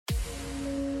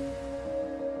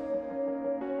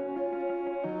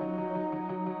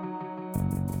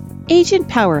Agent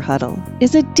Power Huddle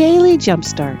is a daily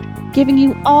jumpstart, giving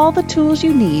you all the tools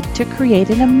you need to create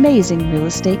an amazing real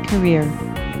estate career.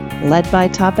 Led by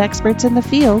top experts in the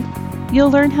field,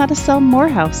 you'll learn how to sell more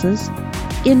houses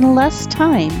in less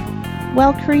time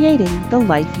while creating the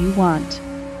life you want.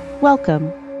 Welcome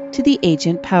to the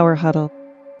Agent Power Huddle.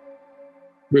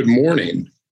 Good morning.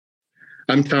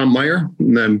 I'm Tom Meyer,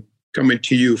 and I'm coming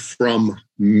to you from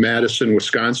Madison,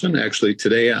 Wisconsin. Actually,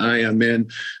 today I am in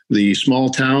the small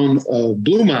town of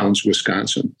Blue Mounds,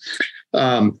 Wisconsin.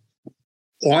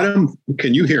 Autumn,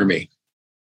 can you hear me?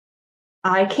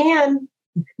 I can.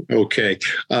 Okay.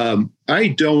 I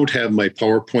don't have my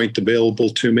PowerPoint available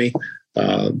to me.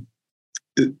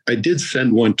 I did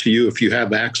send one to you. If you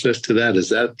have access to that, is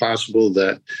that possible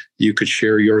that you could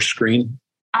share your screen?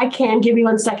 I can. Give me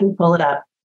 1 second to pull it up.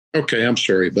 Okay, I'm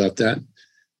sorry about that.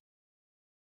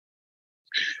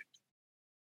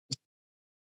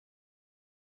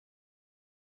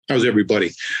 How's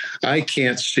everybody? I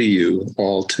can't see you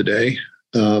all today,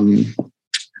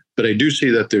 but I do see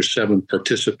that there's 7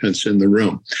 participants in the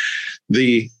room.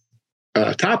 The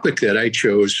topic that I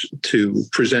chose to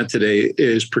present today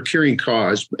is procuring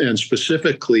cause, and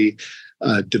specifically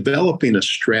developing a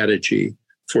strategy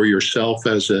for yourself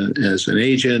as an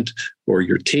agent or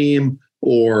your team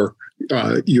or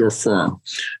your firm.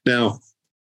 Now,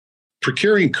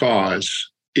 procuring cause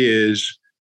is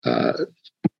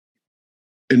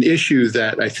an issue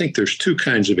that I think there's 2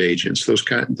 kinds of agents.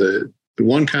 The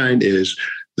one kind is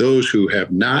those who have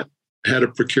not had a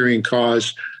procuring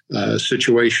cause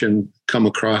situation come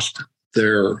across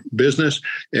their business,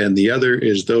 and the other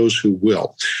is those who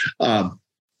will.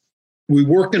 We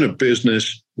work in a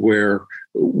business where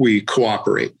we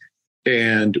cooperate,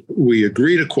 and we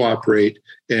agree to cooperate,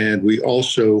 and we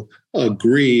also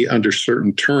agree under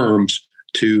certain terms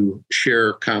to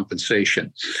share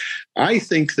compensation. I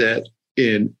think that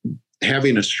in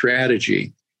having a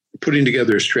strategy, putting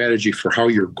together a strategy for how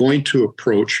you're going to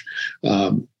approach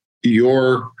a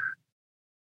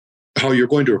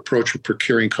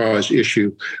procuring cause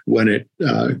issue when it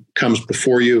comes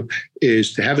before you,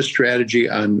 is to have a strategy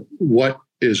on what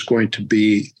is going to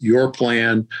be your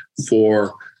plan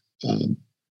for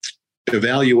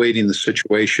evaluating the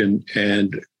situation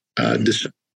and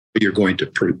decide how you're going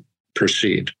to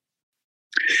proceed.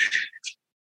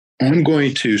 I'm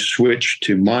going to switch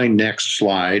to my next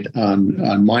slide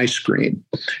on my screen.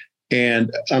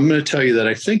 And I'm going to tell you that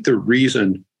I think the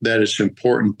reason that it's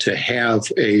important to have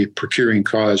a procuring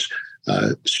cause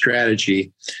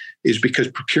strategy is because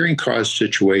procuring cause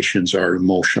situations are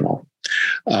emotional.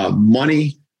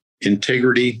 Money,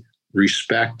 integrity,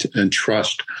 respect, and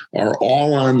trust are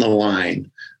all on the line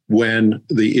when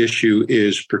the issue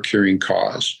is procuring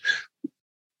cause.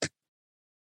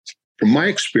 From my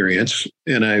experience,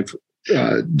 and I've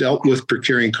dealt with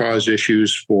procuring cause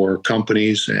issues for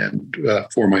companies and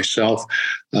for myself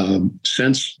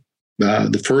since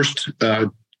the first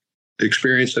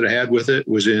experience that I had with it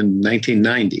was in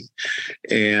 1990.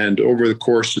 And over the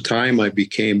course of time, I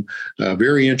became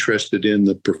very interested in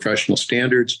the professional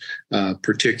standards,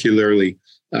 particularly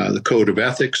the Code of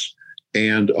Ethics,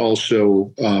 and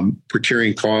also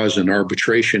procuring cause and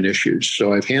arbitration issues.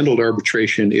 So I've handled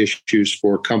arbitration issues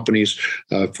for companies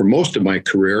for most of my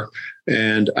career,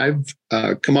 and I've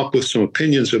come up with some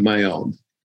opinions of my own.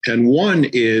 And one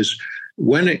is,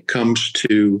 when it comes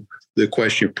to the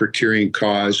question of procuring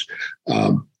cause,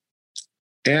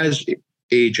 as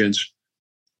agents,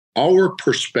 our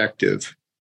perspective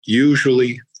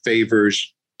usually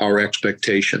favors our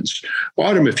expectations.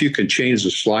 Autumn, if you can change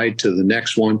the slide to the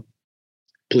next one,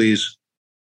 please.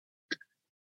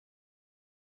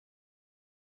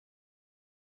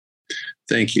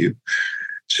 Thank you.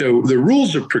 So the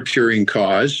rules of procuring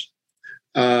cause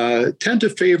tend to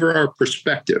favor our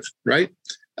perspective, right?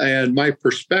 And my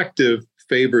perspective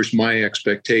favors my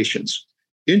expectations.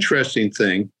 Interesting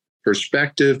thing,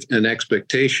 perspective and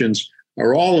expectations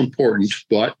are all important,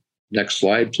 but next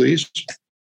slide, please.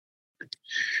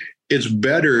 It's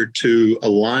better to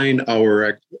align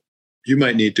you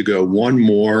might need to go one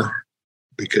more,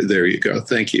 because there you go.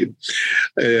 Thank you.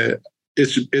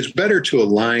 It's better to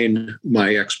align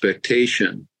my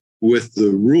expectation with the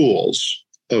rules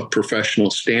of professional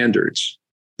standards,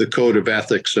 the Code of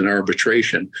Ethics and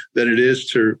arbitration, than it is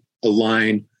to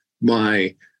align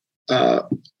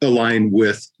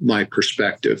with my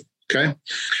perspective. Okay.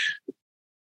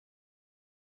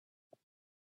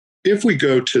 If we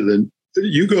go to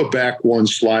you go back one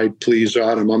slide, please,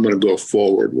 Autumn. I'm going to go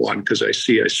forward one because I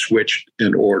see I switched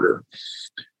in order.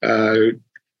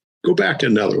 Go back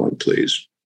another one, please.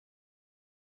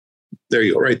 There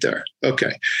you go, right there.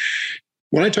 Okay.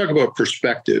 When I talk about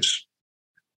perspectives,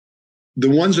 The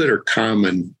ones that are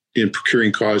common in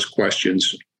procuring cause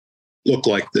questions look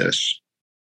like this.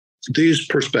 These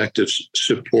perspectives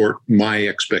support my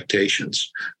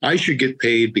expectations. I should get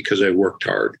paid because I worked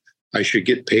hard. I should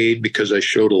get paid because I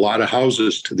showed a lot of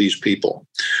houses to these people.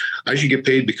 I should get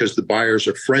paid because the buyers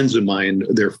are friends of mine,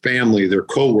 their family, their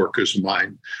coworkers of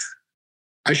mine.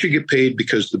 I should get paid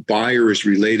because the buyer is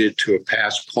related to a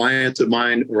past client of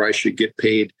mine, or I should get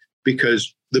paid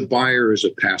because the buyer is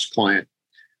a past client.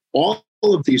 All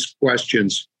of these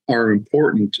questions are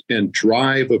important and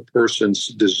drive a person's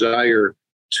desire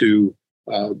to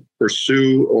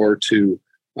pursue or to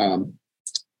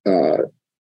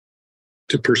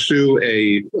pursue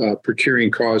a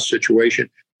procuring cause situation,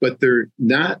 but they're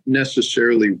not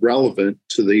necessarily relevant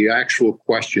to the actual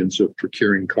questions of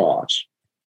procuring cause.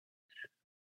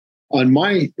 On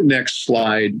my next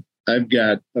slide, I've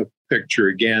got a picture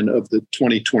again of the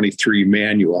 2023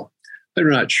 manual. I'm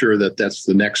not sure that that's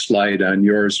the next slide on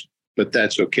yours, but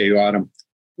that's okay, Autumn.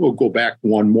 We'll go back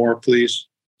one more, please.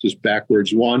 Just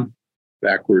backwards one.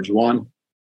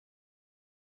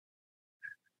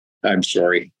 I'm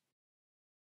sorry.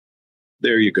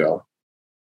 There you go.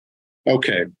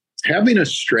 Okay. Having a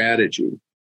strategy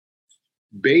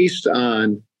based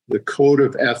on the Code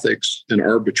of Ethics and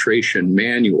Arbitration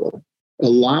manual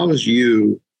allows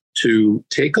you to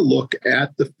take a look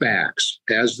at the facts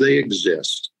as they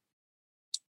exist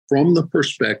from the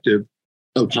perspective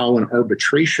of how an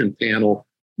arbitration panel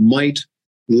might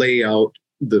lay out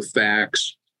the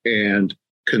facts and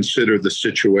consider the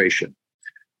situation.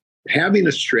 Having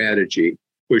a strategy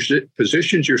which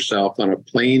positions yourself on a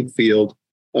playing field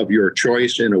of your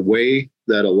choice in a way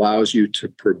that allows you to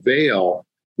prevail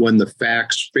when the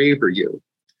facts favor you.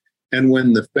 And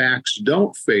when the facts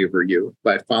don't favor you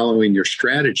by following your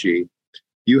strategy,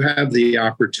 you have the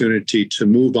opportunity to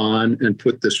move on and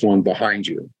put this one behind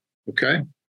you. Okay?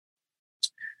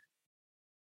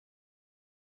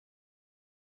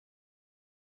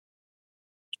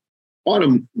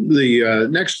 Autumn, the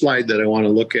next slide that I want to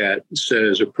look at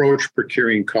says approach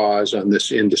procuring cause on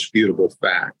this indisputable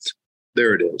fact.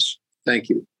 There it is. Thank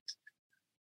you.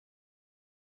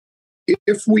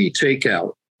 If we take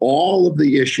out all of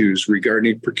the issues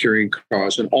regarding procuring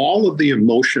cause and all of the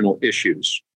emotional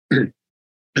issues and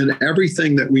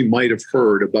everything that we might have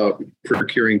heard about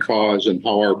procuring cause and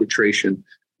how arbitration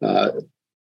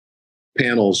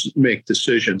panels make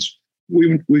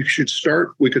we could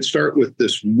start with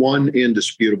this one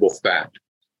indisputable fact.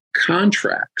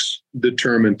 Contracts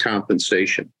determine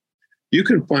compensation. You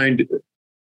can find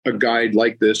a guide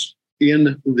like this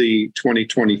in the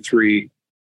 2023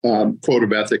 Code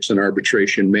of Ethics and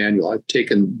Arbitration manual. I've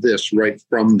taken this right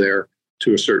from there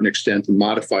to a certain extent and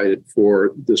modified it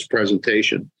for this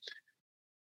presentation.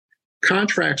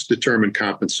 Contracts determine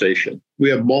compensation. We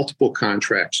have multiple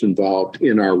contracts involved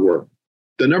in our work.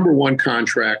 The number one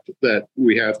contract that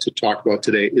we have to talk about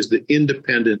today is the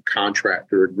independent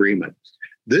contractor agreement.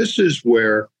 This is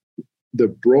where the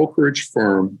brokerage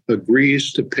firm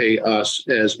agrees to pay us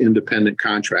as independent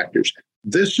contractors.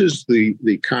 This is the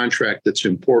contract that's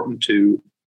important to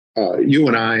you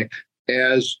and I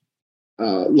as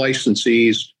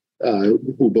licensees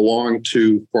who belong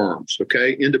to firms,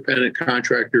 okay? Independent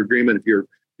contractor agreement. If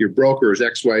your broker is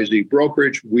XYZ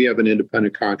Brokerage, we have an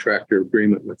independent contractor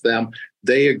agreement with them.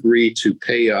 They agree to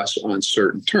pay us on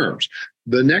certain terms.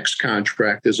 The next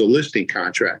contract is a listing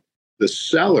contract. The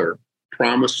seller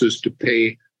promises to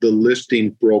pay the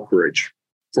listing brokerage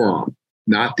firm,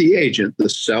 not the agent. The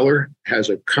seller has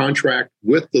a contract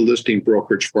with the listing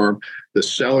brokerage firm. The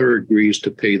seller agrees to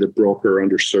pay the broker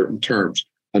under certain terms.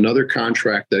 Another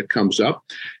contract that comes up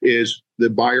is the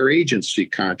buyer agency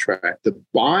contract. The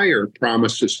buyer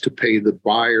promises to pay the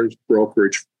buyer's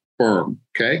brokerage firm,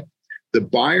 okay? The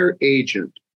buyer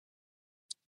agent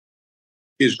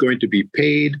is going to be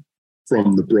paid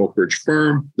from the brokerage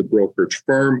firm. The brokerage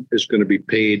firm is going to be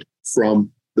paid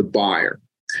from the buyer.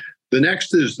 The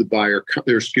next is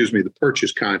the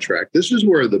purchase contract. This is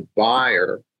where the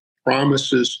buyer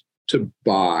promises to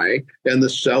buy and the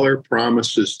seller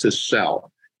promises to sell.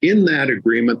 In that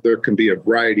agreement, there can be a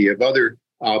variety of other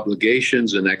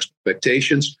obligations and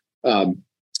expectations,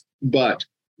 but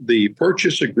the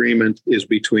purchase agreement is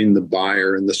between the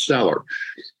buyer and the seller.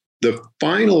 The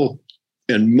final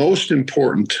and most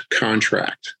important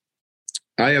contract,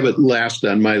 I have it last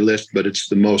on my list, but it's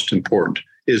the most important,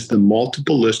 is the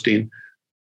multiple listing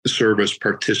service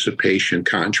participation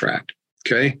contract.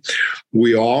 Okay.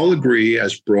 We all agree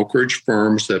as brokerage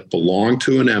firms that belong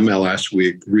to an MLS, we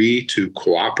agree to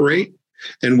cooperate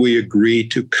and we agree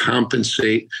to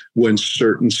compensate when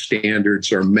certain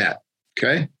standards are met.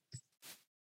 Okay.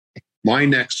 My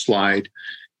next slide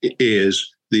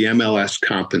is the MLS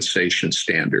compensation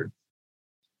standard?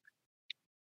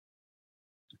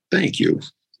 Thank you.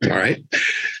 All right.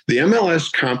 The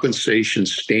MLS compensation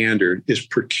standard is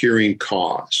procuring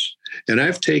cause. And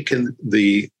I've given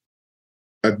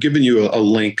you a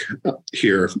link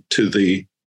here to the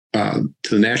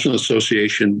National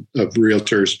Association of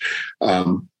Realtors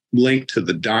link to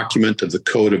the document of the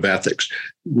Code of Ethics.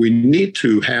 We need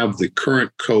to have the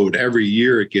current code. Every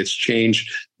year it gets changed.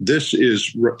 This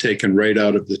is taken right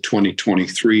out of the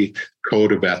 2023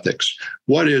 Code of Ethics.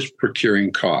 What is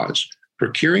procuring cause?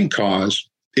 Procuring cause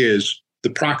is the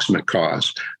proximate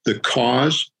cause, the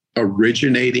cause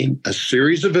originating a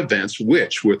series of events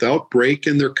which, without break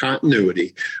in their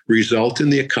continuity, result in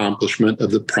the accomplishment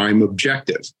of the prime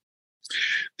objective.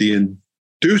 The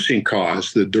inducing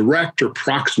cause, the direct or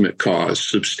proximate cause,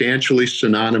 substantially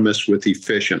synonymous with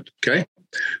efficient. Okay.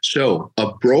 So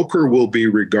a broker will be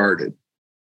regarded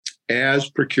as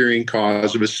procuring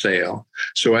cause of a sale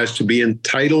so as to be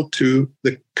entitled to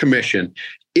the commission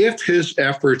if his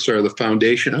efforts are the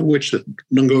foundation on which the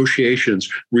negotiations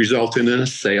resulting in a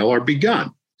sale are begun.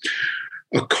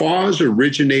 A cause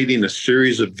originating a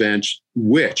series of events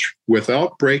which,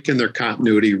 without break in their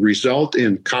continuity, result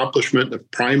in accomplishment of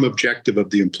prime objective of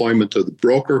the employment of the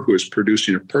broker who is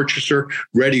producing a purchaser,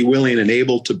 ready, willing, and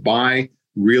able to buy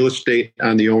real estate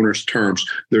on the owner's terms.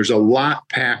 There's a lot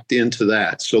packed into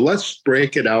that. So let's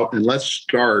break it out and let's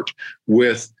start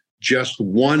with just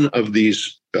one of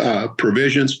these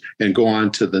provisions and go on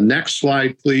to the next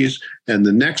slide, please. And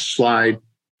the next slide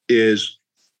is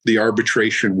the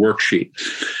arbitration worksheet.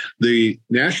 The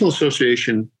National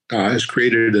Association has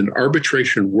created an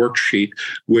arbitration worksheet,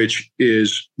 which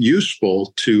is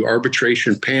useful to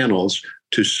arbitration panels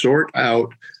to sort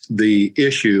out the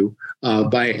issue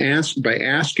by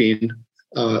asking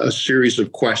a series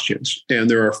of questions. And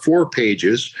there are 4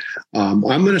 pages. I'm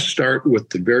going to start with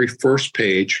the very first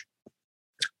page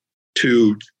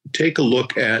to take a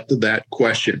look at that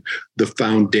question, the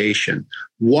foundation.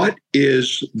 What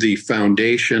is the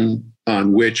foundation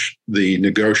on which the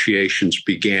negotiations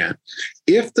began?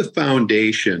 If the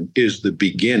foundation is the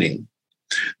beginning,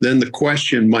 then the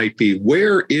question might be,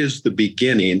 where is the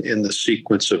beginning in the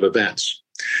sequence of events?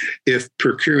 If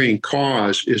procuring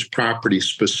cause is property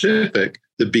specific,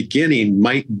 the beginning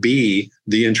might be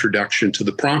the introduction to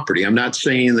the property. I'm not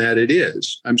saying that it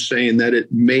is. I'm saying that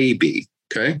it may be,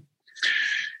 okay?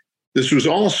 This was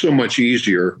all so much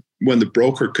easier when the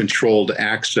broker controlled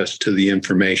access to the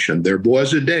information. There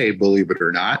was a day, believe it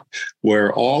or not,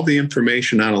 where all the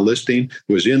information on a listing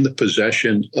was in the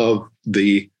possession of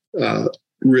the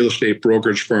real estate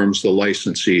brokerage firms, the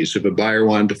licensees. If a buyer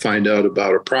wanted to find out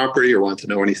about a property or wanted to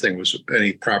know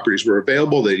any properties were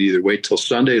available, they'd either wait till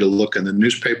Sunday to look in the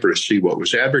newspaper to see what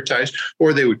was advertised,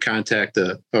 or they would contact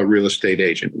a real estate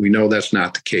agent. We know that's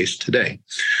not the case today.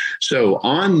 So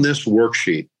on this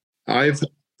worksheet, I've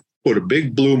put a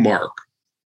big blue mark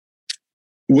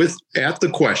at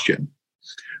the question,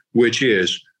 which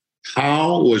is,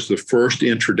 how was the first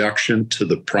introduction to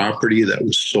the property that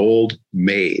was sold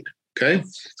made? Okay,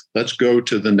 let's go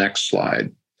to the next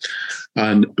slide.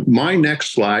 On my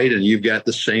next slide, and you've got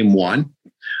the same one,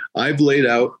 I've laid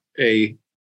out a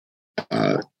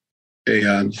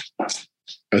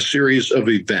series of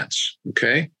events,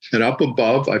 okay? And up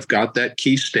above, I've got that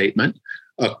key statement,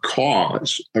 a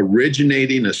cause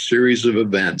originating a series of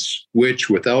events which,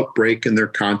 without break in their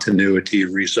continuity,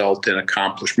 result in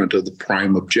accomplishment of the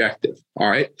prime objective. All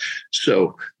right.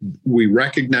 So we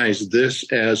recognize this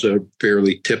as a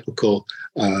fairly typical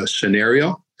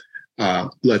scenario.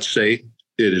 Let's say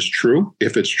it is true.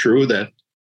 If it's true that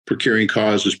procuring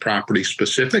cause is property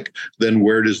specific, then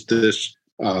where does this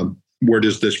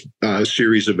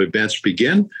series of events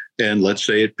begin? And let's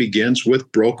say it begins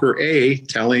with broker A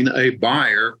telling a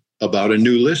buyer about a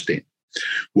new listing.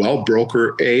 Well,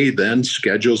 broker A then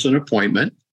schedules an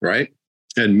appointment, right?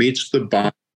 And meets the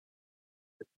buyer.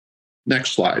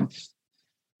 Next slide.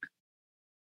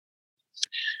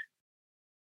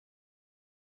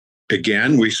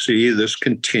 Again, we see this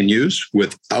continues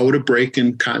without a break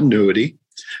in continuity.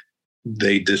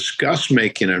 They discuss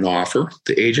making an offer.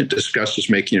 The agent discusses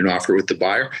making an offer with the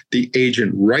buyer. The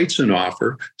agent writes an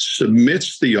offer,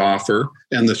 submits the offer,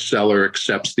 and the seller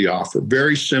accepts the offer.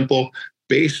 Very simple.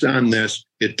 Based on this,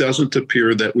 it doesn't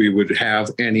appear that we would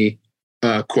have any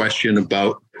question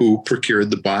about who procured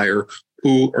the buyer,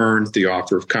 who earned the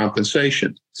offer of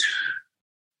compensation.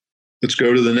 Let's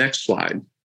go to the next slide.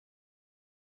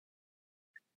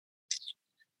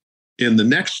 In the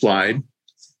next slide,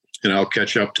 and I'll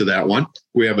catch up to that one,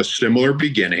 we have a similar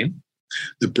beginning.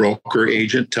 The broker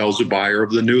agent tells the buyer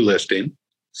of the new listing.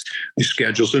 He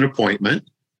schedules an appointment.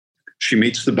 She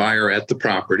meets the buyer at the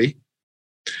property.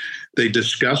 They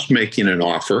discuss making an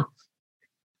offer.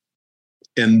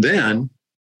 And then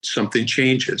something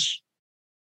changes.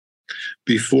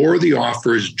 Before the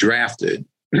offer is drafted,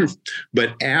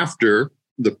 but after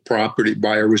the property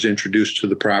buyer was introduced to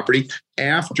the property,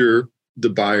 after the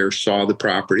buyer saw the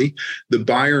property, the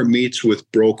buyer meets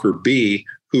with broker B,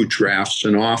 who drafts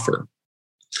an offer.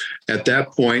 At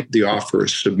that point, the offer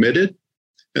is submitted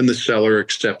and the seller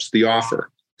accepts the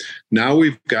offer. Now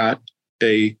we've got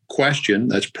a question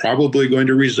that's probably going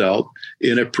to result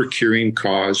in a procuring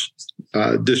cause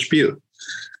dispute.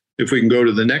 If we can go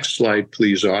to the next slide,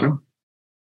 please, Autumn.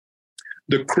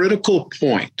 The critical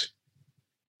point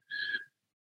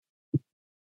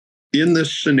in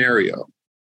this scenario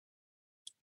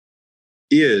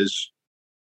is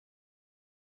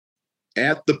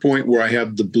at the point where I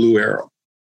have the blue arrow.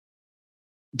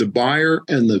 The buyer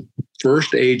and the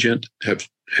first agent have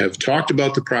talked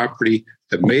about the property,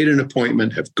 have made an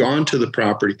appointment, have gone to the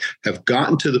property, have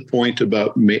gotten to the point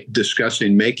about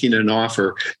discussing making an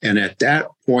offer. And at that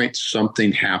point,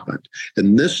 something happened.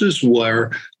 And this is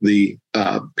where the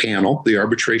panel, the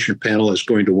arbitration panel, is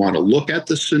going to want to look at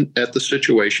the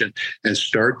situation and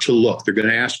start to look. They're going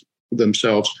to ask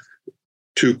themselves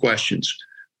two questions.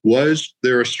 Was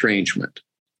there estrangement,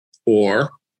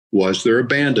 or was there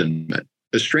abandonment?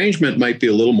 Estrangement might be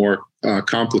a little more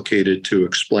complicated to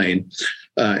explain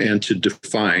and to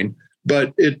define,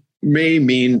 but it may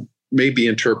be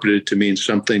interpreted to mean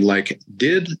something like,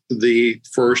 did the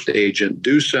first agent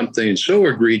do something so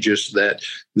egregious that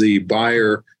the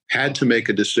buyer had to make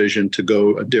a decision to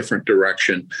go a different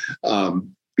direction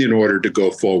in order to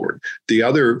go forward? The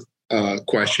other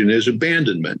question is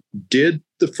abandonment. Did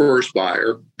the first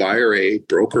buyer, buyer A,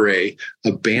 broker A,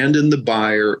 abandon the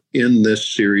buyer in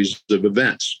this series of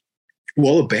events?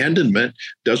 Well, abandonment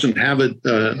doesn't have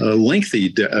a lengthy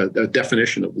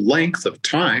definition of length of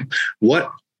time.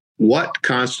 What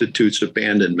constitutes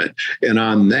abandonment? And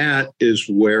on that is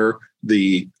where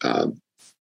the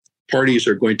parties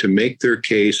are going to make their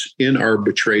case in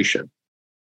arbitration.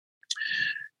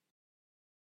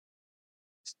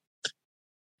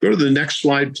 Go to the next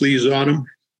slide, please, Autumn.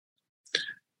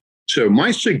 So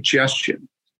my suggestion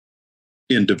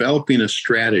in developing a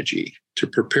strategy to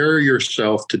prepare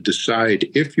yourself to decide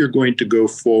if you're going to go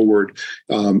forward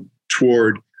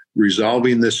toward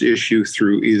resolving this issue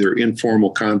through either informal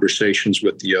conversations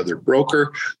with the other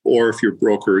broker, or if your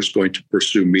broker is going to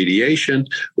pursue mediation,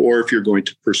 or if you're going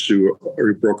to pursue, or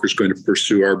your broker is going to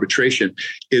pursue arbitration,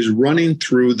 is running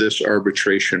through this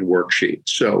arbitration worksheet.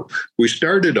 So we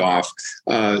started off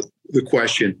the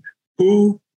question,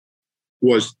 how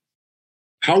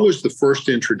was the first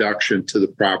introduction to the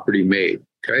property made?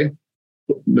 Okay.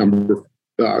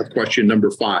 Question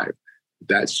number 5.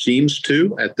 That seems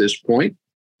to, at this point,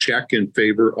 check in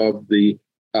favor of the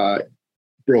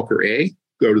broker A.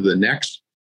 Go to the next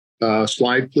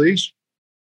slide, please.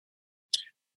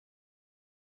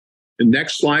 The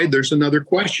next slide, there's another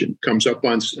question, comes up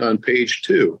on page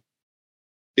 2.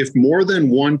 If more than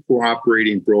one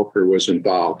cooperating broker was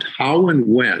involved, how and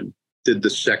when did the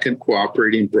second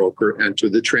cooperating broker enter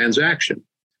the transaction?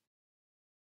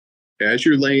 As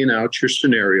you're laying out your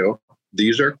scenario,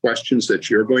 these are questions that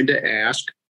you're going to ask.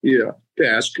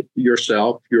 Ask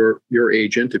yourself, your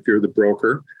agent, if you're the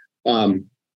broker.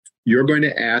 You're going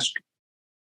to ask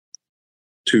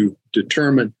to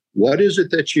determine what is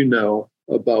it that you know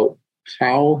about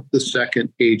how the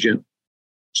second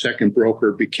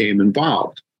broker became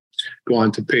involved. Go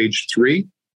on to page 3.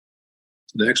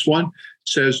 The next one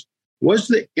says, was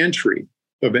the entry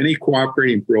of any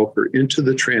cooperating broker into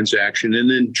the transaction an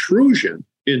intrusion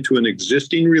into an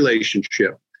existing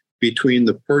relationship between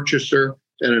the purchaser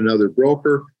and another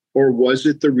broker, or was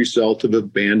it the result of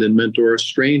abandonment or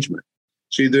estrangement?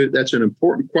 See, that's an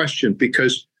important question,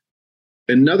 because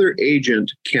another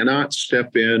agent cannot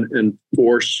step in and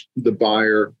force the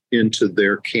buyer into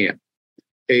their camp.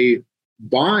 A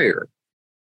buyer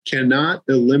cannot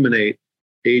eliminate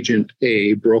agent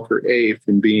A, broker A,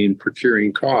 from being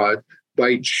procuring cause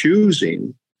by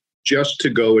choosing just to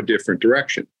go a different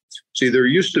direction. See, there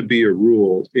used to be a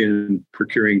rule in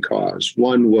procuring cause.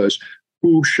 One was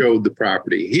who showed the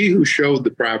property. He who showed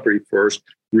the property first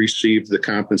received the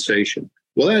compensation.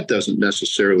 Well, that doesn't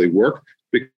necessarily work,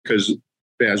 because,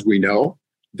 as we know,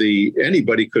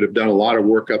 anybody could have done a lot of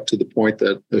work up to the point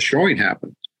that the showing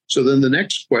happened. So then the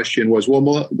next question was,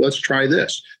 well, let's try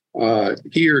this.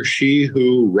 He or she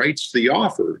who writes the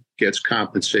offer gets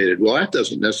compensated. Well, that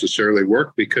doesn't necessarily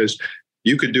work, because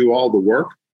you could do all the work.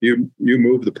 You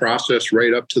move the process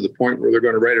right up to the point where they're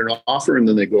going to write an offer, and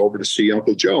then they go over to see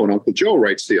Uncle Joe, and Uncle Joe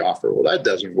writes the offer. Well, that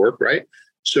doesn't work, right?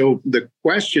 So the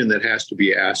question that has to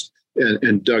be asked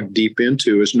and dug deep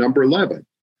into is number 11.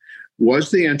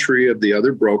 Was the entry of the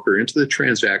other broker into the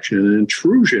transaction an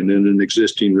intrusion in an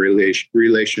existing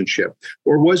relationship,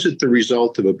 or was it the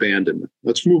result of abandonment?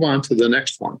 Let's move on to the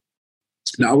next one.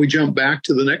 Now we jump back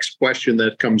to the next question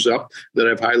that comes up that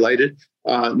I've highlighted.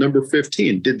 Number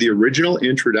 15, did the original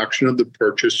introduction of the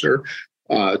purchaser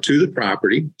to the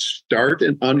property start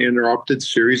an uninterrupted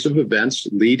series of events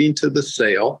leading to the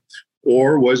sale,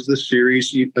 or was the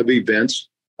series of events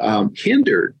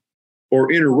hindered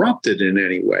or interrupted in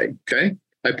any way? Okay.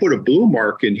 I put a blue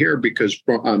mark in here because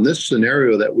on this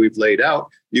scenario that we've laid out,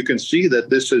 you can see that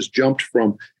this has jumped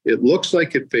from, it looks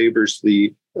like it favors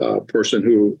the person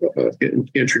who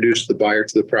introduced the buyer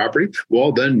to the property.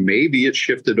 Well, then maybe it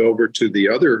shifted over to the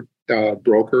other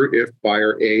broker if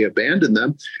buyer A abandoned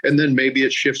them. And then maybe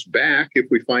it shifts back if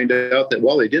we find out that,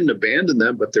 well, they didn't abandon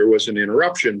them, but there was an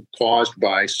interruption caused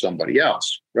by somebody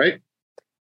else, right?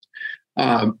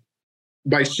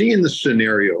 By seeing the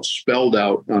scenario spelled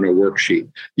out on a worksheet,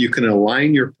 you can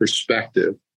align your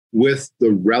perspective with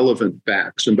the relevant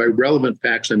facts. And by relevant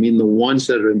facts, I mean the ones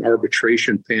that an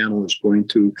arbitration panel is going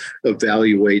to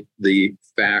evaluate the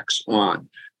facts on.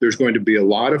 There's going to be a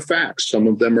lot of facts. Some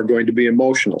of them are going to be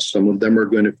emotional. Some of them are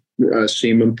going to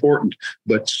seem important,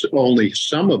 but only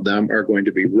some of them are going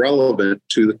to be relevant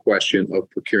to the question of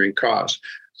procuring cause.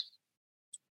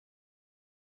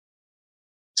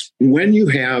 When you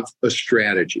have a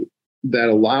strategy that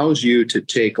allows you to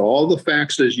take all the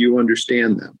facts as you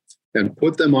understand them and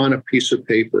put them on a piece of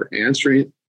paper,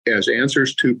 answering as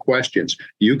answers to questions,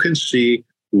 you can see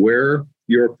where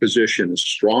your position is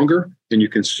stronger and you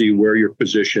can see where your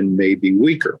position may be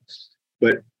weaker.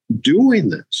 But doing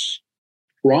this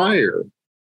prior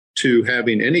to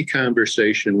having any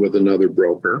conversation with another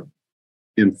broker,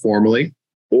 informally,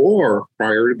 or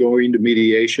prior to going to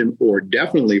mediation, or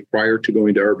definitely prior to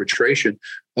going to arbitration,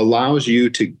 allows you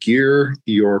to gear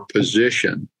your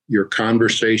position, your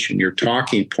conversation, your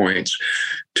talking points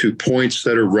to points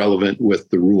that are relevant with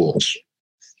the rules.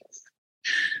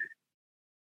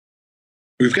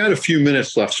 We've got a few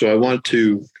minutes left, so I want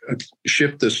to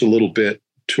shift this a little bit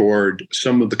toward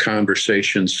some of the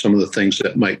conversations, some of the things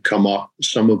that might come up,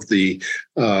 some of the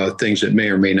things that may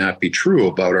or may not be true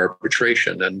about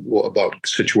arbitration and about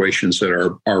situations that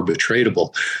are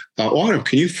arbitratable. Autumn,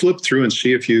 can you flip through and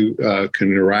see if you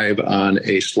can arrive on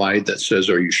a slide that says,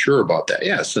 are you sure about that?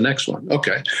 Yes, the next one.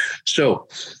 Okay. So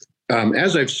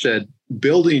as I've said,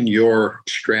 building your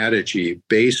strategy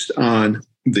based on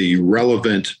the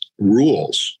relevant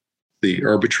rules, the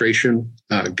arbitration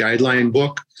guideline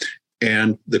book,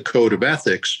 and the code of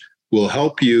ethics will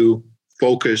help you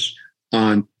focus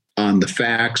on the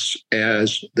facts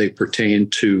as they pertain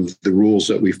to the rules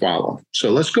that we follow. So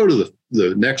let's go to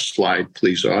the next slide,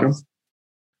 please, Autumn.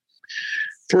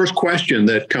 First question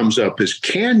that comes up is,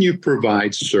 can you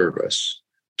provide service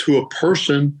to a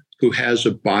person who has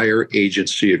a buyer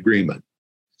agency agreement?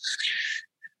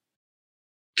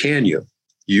 Can you?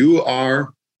 You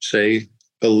are, say,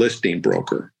 a listing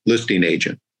broker, listing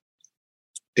agent.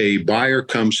 A buyer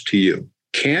comes to you.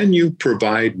 Can you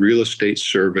provide real estate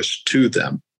service to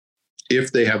them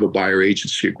if they have a buyer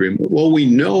agency agreement? Well, we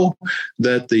know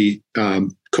that the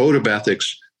Code of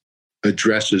Ethics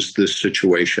addresses this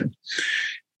situation.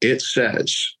 It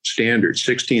says, standard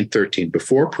 1613,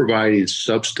 before providing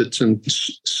substantive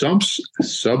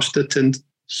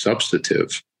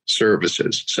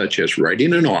services, such as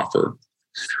writing an offer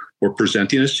or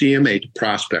presenting a CMA to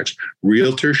prospects,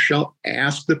 realtors shall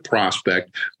ask the prospect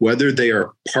whether they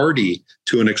are party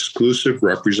to an exclusive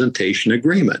representation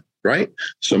agreement, right?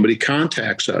 Somebody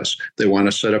contacts us. They want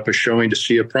to set up a showing to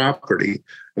see a property.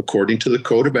 According to the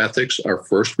Code of Ethics, our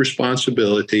first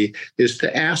responsibility is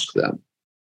to ask them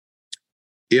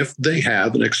if they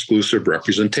have an exclusive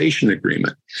representation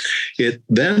agreement. It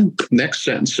then, next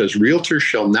sentence says, realtors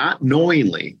shall not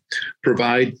knowingly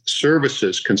provide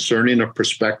services concerning a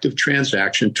prospective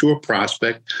transaction to a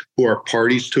prospect who are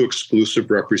parties to exclusive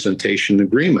representation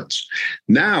agreements.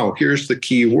 Now, here's the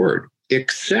key word,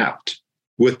 except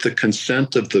with the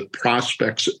consent of the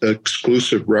prospect's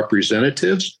exclusive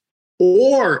representatives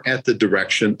or at the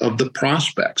direction of the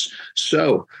prospects.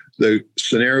 So the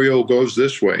scenario goes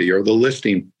this way. You're the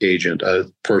listing agent.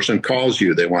 A person calls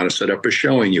you. They want to set up a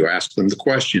showing. You ask them the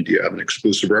question, do you have an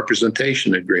exclusive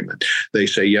representation agreement? They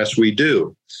say, yes, we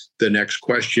do. The next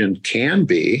question can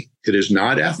be, it is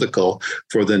not ethical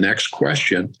for the next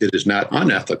question. It is not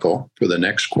unethical for the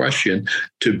next question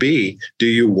to be, do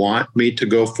you want me to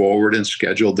go forward and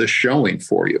schedule this showing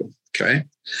for you? Okay.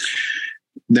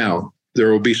 Now,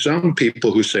 there will be some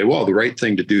people who say, well, the right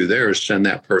thing to do there is send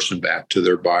that person back to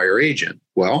their buyer agent.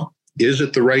 Well, is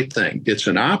it the right thing? It's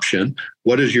an option.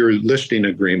 What is your listing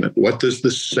agreement? What does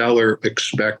the seller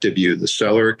expect of you? The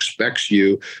seller expects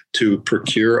you to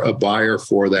procure a buyer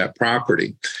for that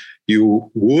property. You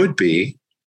would be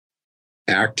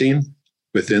acting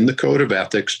within the code of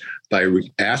ethics by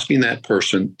asking that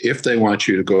person if they want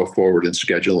you to go forward and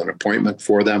schedule an appointment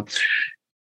for them.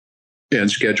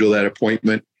 And schedule that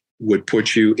appointment would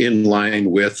put you in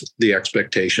line with the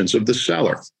expectations of the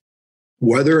seller.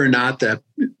 Whether or not that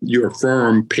your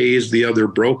firm pays the other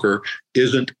broker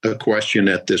isn't a question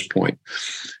at this point.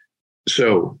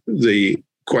 So the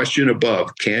question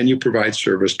above, can you provide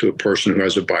service to a person who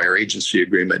has a buyer agency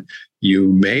agreement? You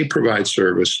may provide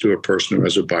service to a person who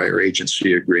has a buyer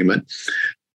agency agreement,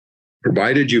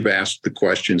 provided you've asked the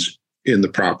questions in the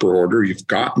proper order. You've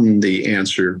gotten the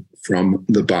answer from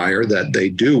the buyer that they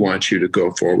do want you to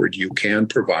go forward. You can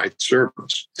provide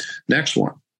service. Next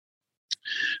one.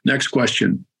 Next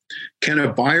question. Can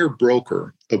a buyer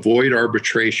broker avoid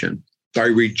arbitration by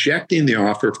rejecting the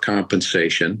offer of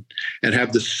compensation and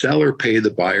have the seller pay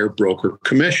the buyer broker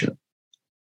commission?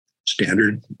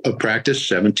 Standard of practice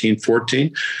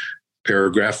 1714,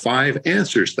 paragraph 5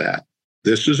 answers that.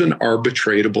 This is an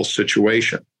arbitratable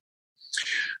situation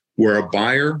where a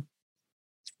buyer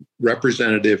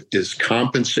representative is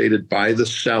compensated by the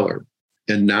seller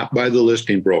and not by the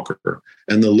listing broker.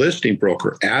 And the listing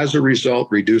broker, as a result,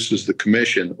 reduces the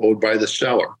commission owed by the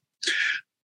seller.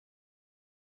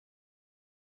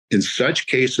 In such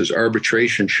cases,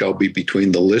 arbitration shall be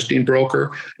between the listing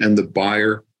broker and the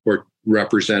buyer or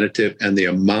representative, and the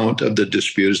amount of the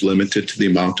dispute is limited to the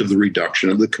amount of the reduction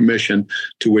of the commission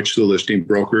to which the listing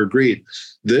broker agreed.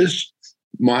 This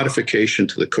modification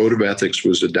to the Code of Ethics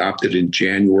was adopted in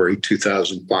January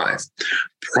 2005.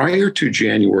 Prior to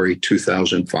January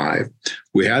 2005,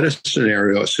 we had a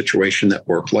situation that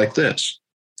worked like this.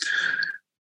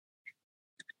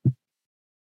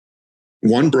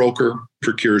 One broker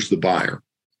procures the buyer.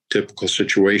 Typical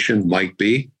situation might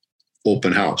be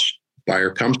open house.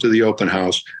 Buyer comes to the open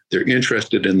house. They're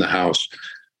interested in the house.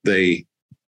 They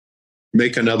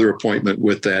make another appointment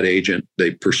with that agent.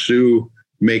 They pursue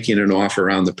making an offer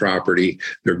on the property.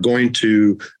 They're going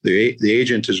to, the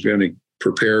agent is going to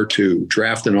prepare to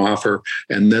draft an offer,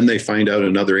 and then they find out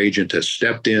another agent has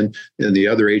stepped in, and the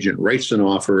other agent writes an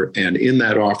offer, and in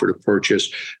that offer to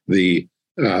purchase, the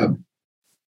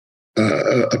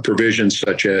a provision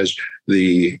such as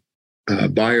the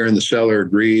buyer and the seller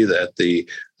agree that the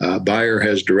buyer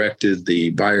has directed the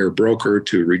buyer broker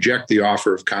to reject the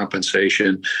offer of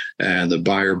compensation, and the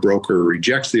buyer broker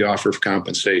rejects the offer of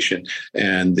compensation,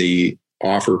 and the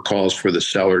offer calls for the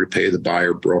seller to pay the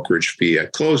buyer brokerage fee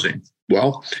at closing.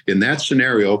 Well, in that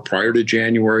scenario, prior to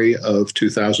January of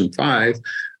 2005,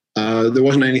 there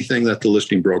wasn't anything that the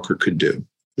listing broker could do.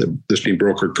 The listing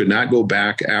broker could not go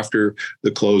back after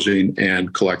the closing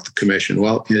and collect the commission.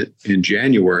 Well, in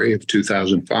January of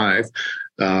 2005,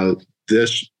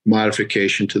 this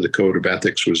modification to the Code of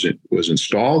Ethics was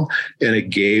installed, and it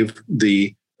gave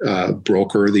the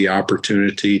broker the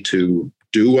opportunity to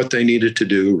do what they needed to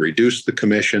do, reduce the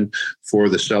commission for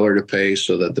the seller to pay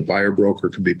so that the buyer broker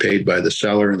could be paid by the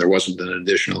seller and there wasn't an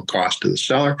additional cost to the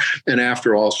seller. And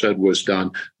after all said was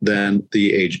done, then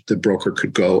the broker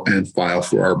could go and file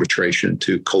for arbitration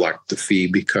to collect the fee,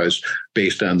 because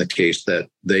based on the case that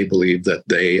they believe that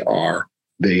they are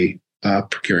the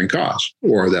procuring cause,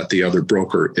 or that the other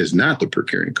broker is not the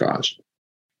procuring cause.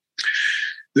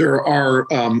 There are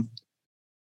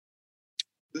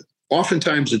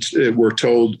oftentimes we're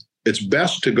told it's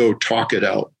best to go talk it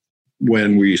out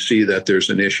when we see that there's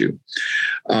an issue.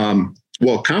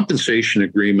 Well, compensation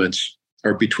agreements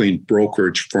are between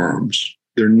brokerage firms.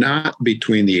 They're not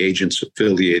between the agents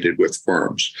affiliated with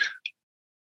firms.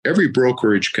 Every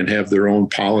brokerage can have their own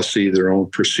policy, their own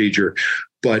procedure,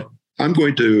 but I'm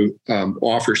going to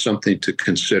offer something to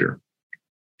consider.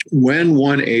 When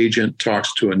one agent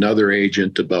talks to another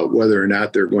agent about whether or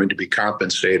not they're going to be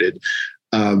compensated,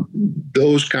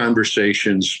 those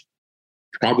conversations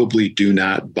probably do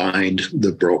not bind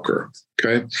the broker.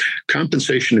 Okay,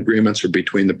 compensation agreements are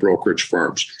between the brokerage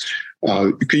firms.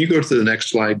 Can you go to the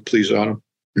next slide, please, Autumn?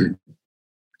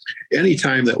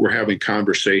 Anytime that we're having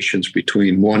conversations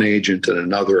between one agent and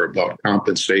another about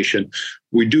compensation,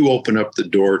 we do open up the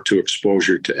door to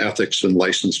exposure to ethics and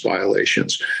license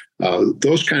violations.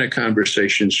 Those kind of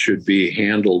conversations should be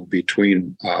handled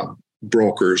between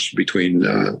brokers, between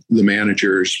the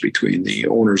managers, between the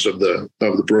owners of the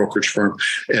brokerage firm,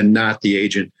 and not the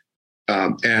agent,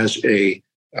 as a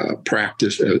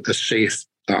practice, a safe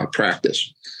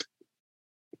practice.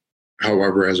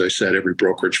 However, as I said, every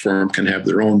brokerage firm can have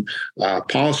their own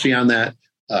policy on that.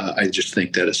 I just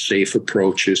think that a safe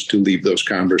approach is to leave those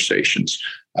conversations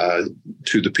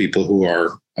to the people who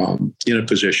are in a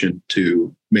position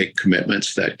to make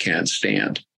commitments that can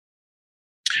stand.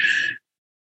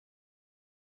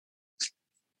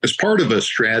 As part of a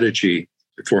strategy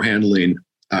for handling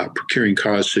procuring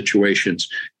cause situations,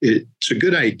 it's a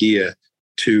good idea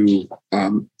to,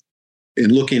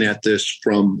 in looking at this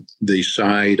from the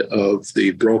side of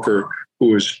the broker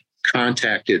who is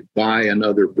contacted by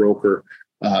another broker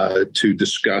to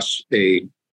discuss a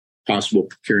possible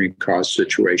procuring cause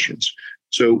situations.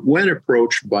 So when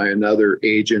approached by another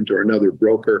agent or another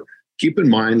broker, keep in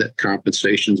mind that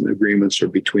compensations and agreements are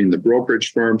between the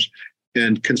brokerage firms,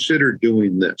 and consider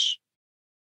doing this.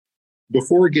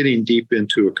 Before getting deep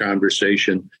into a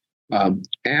conversation,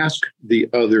 ask the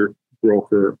other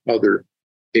broker, other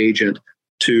agent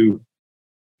to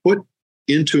put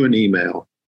into an email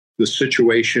the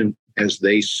situation as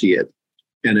they see it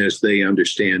and as they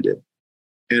understand it,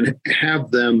 and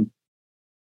have them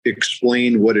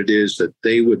explain what it is that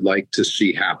they would like to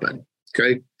see happen.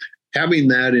 Okay. Having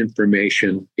that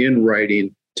information in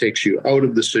writing takes you out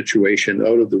of the situation,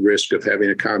 out of the risk of having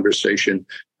a conversation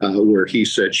where he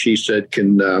said, she said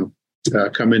can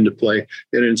come into play.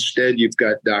 And instead, you've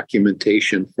got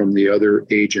documentation from the other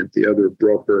agent, the other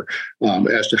broker,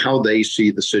 as to how they see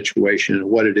the situation and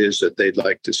what it is that they'd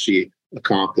like to see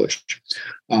accomplished.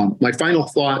 My final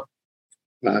thought,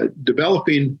 develop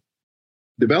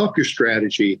your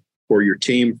strategy for your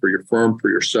team, for your firm, for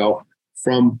yourself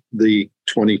from the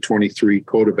 2023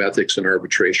 Code of Ethics and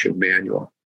Arbitration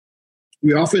Manual.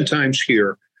 We oftentimes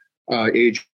hear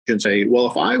agents say, well,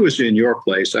 if I was in your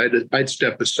place, I'd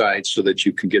step aside so that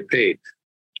you can get paid.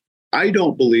 I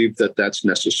don't believe that that's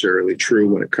necessarily true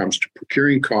when it comes to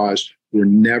procuring cause. We're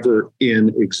never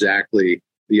in exactly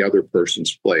the other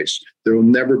person's place. There will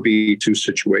never be two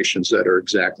situations that are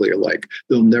exactly alike.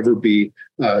 There'll never be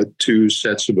two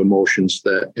sets of emotions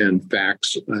and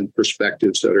facts and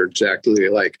perspectives that are exactly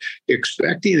alike.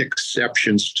 Expecting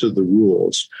exceptions to the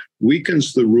rules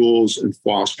weakens the rules and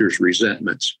fosters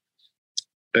resentments.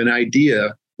 An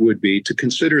idea would be to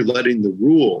consider letting the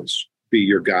rules be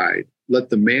your guide. Let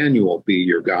the manual be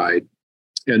your guide,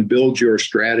 and build your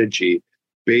strategy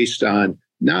based on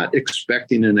not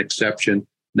expecting an exception,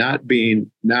 not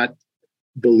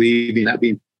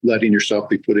letting yourself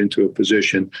be put into a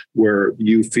position where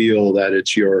you feel that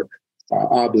it's your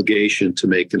obligation to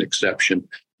make an exception.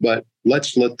 But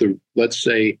let's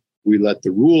say we let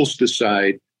the rules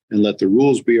decide and let the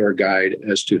rules be our guide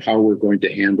as to how we're going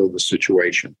to handle the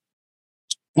situation.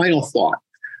 Final thought.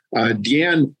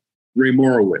 Deanne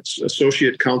Ramorowitz,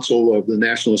 Associate Counsel of the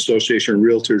National Association of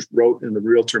Realtors, wrote in the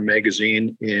Realtor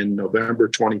magazine in November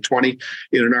 2020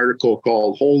 in an article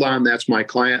called "Hold On, That's My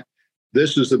Client."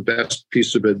 This is the best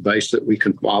piece of advice that we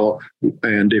can follow.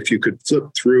 And if you could flip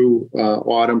through,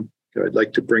 Autumn, I'd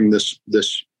like to bring this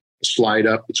slide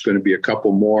up. It's going to be a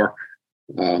couple more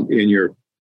in your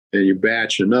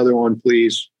batch. Another one,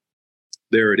 please.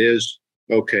 There it is.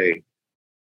 Okay.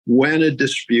 When a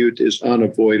dispute is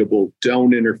unavoidable,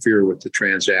 don't interfere with the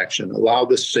transaction. Allow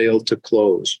the sale to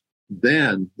close.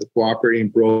 Then the cooperating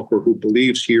broker who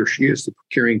believes he or she is the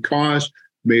procuring cause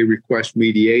may request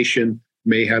mediation,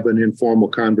 may have an informal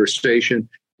conversation.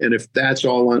 And if that's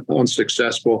all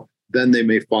unsuccessful, then they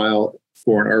may file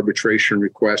for an arbitration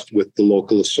request with the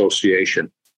local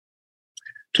association.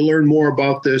 To learn more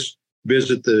about this,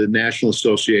 visit the National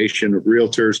Association of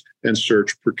Realtors and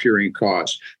search procuring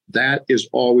cause. That is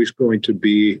always going to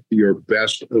be your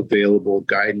best available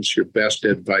guidance, your best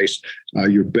advice,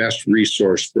 your best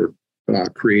resource for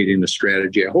creating a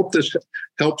strategy. I hope this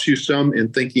helps you some in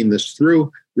thinking this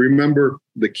through. Remember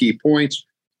the key points.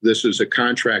 This is a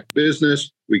contract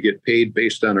business. We get paid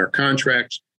based on our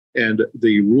contracts, and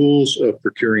the rules of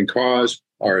procuring cause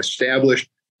are established,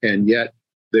 and yet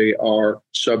they are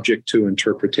subject to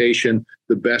interpretation.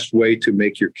 The best way to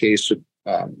make your case,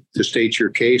 to state your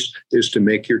case, is to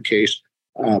make your case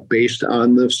based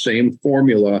on the same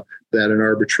formula that an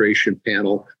arbitration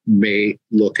panel may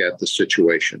look at the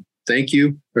situation. Thank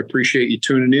you. I appreciate you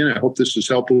tuning in. I hope this is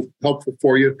helpful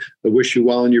for you. I wish you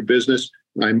well in your business.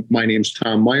 My name's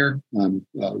Tom Meyer. I'm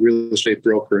a real estate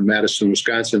broker in Madison,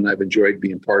 Wisconsin. I've enjoyed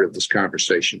being part of this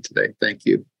conversation today. Thank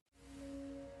you.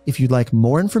 If you'd like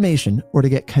more information or to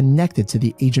get connected to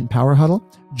the Agent Power Huddle,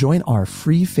 join our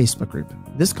free Facebook group.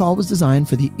 This call was designed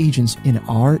for the agents in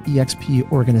our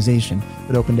eXp organization,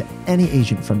 but open to any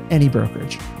agent from any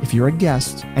brokerage. If you're a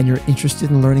guest and you're interested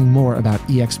in learning more about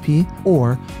eXp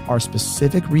or our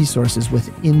specific resources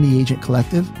within the Agent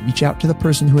Collective, reach out to the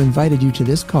person who invited you to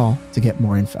this call to get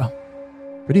more info.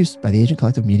 Produced by the Agent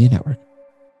Collective Media Network.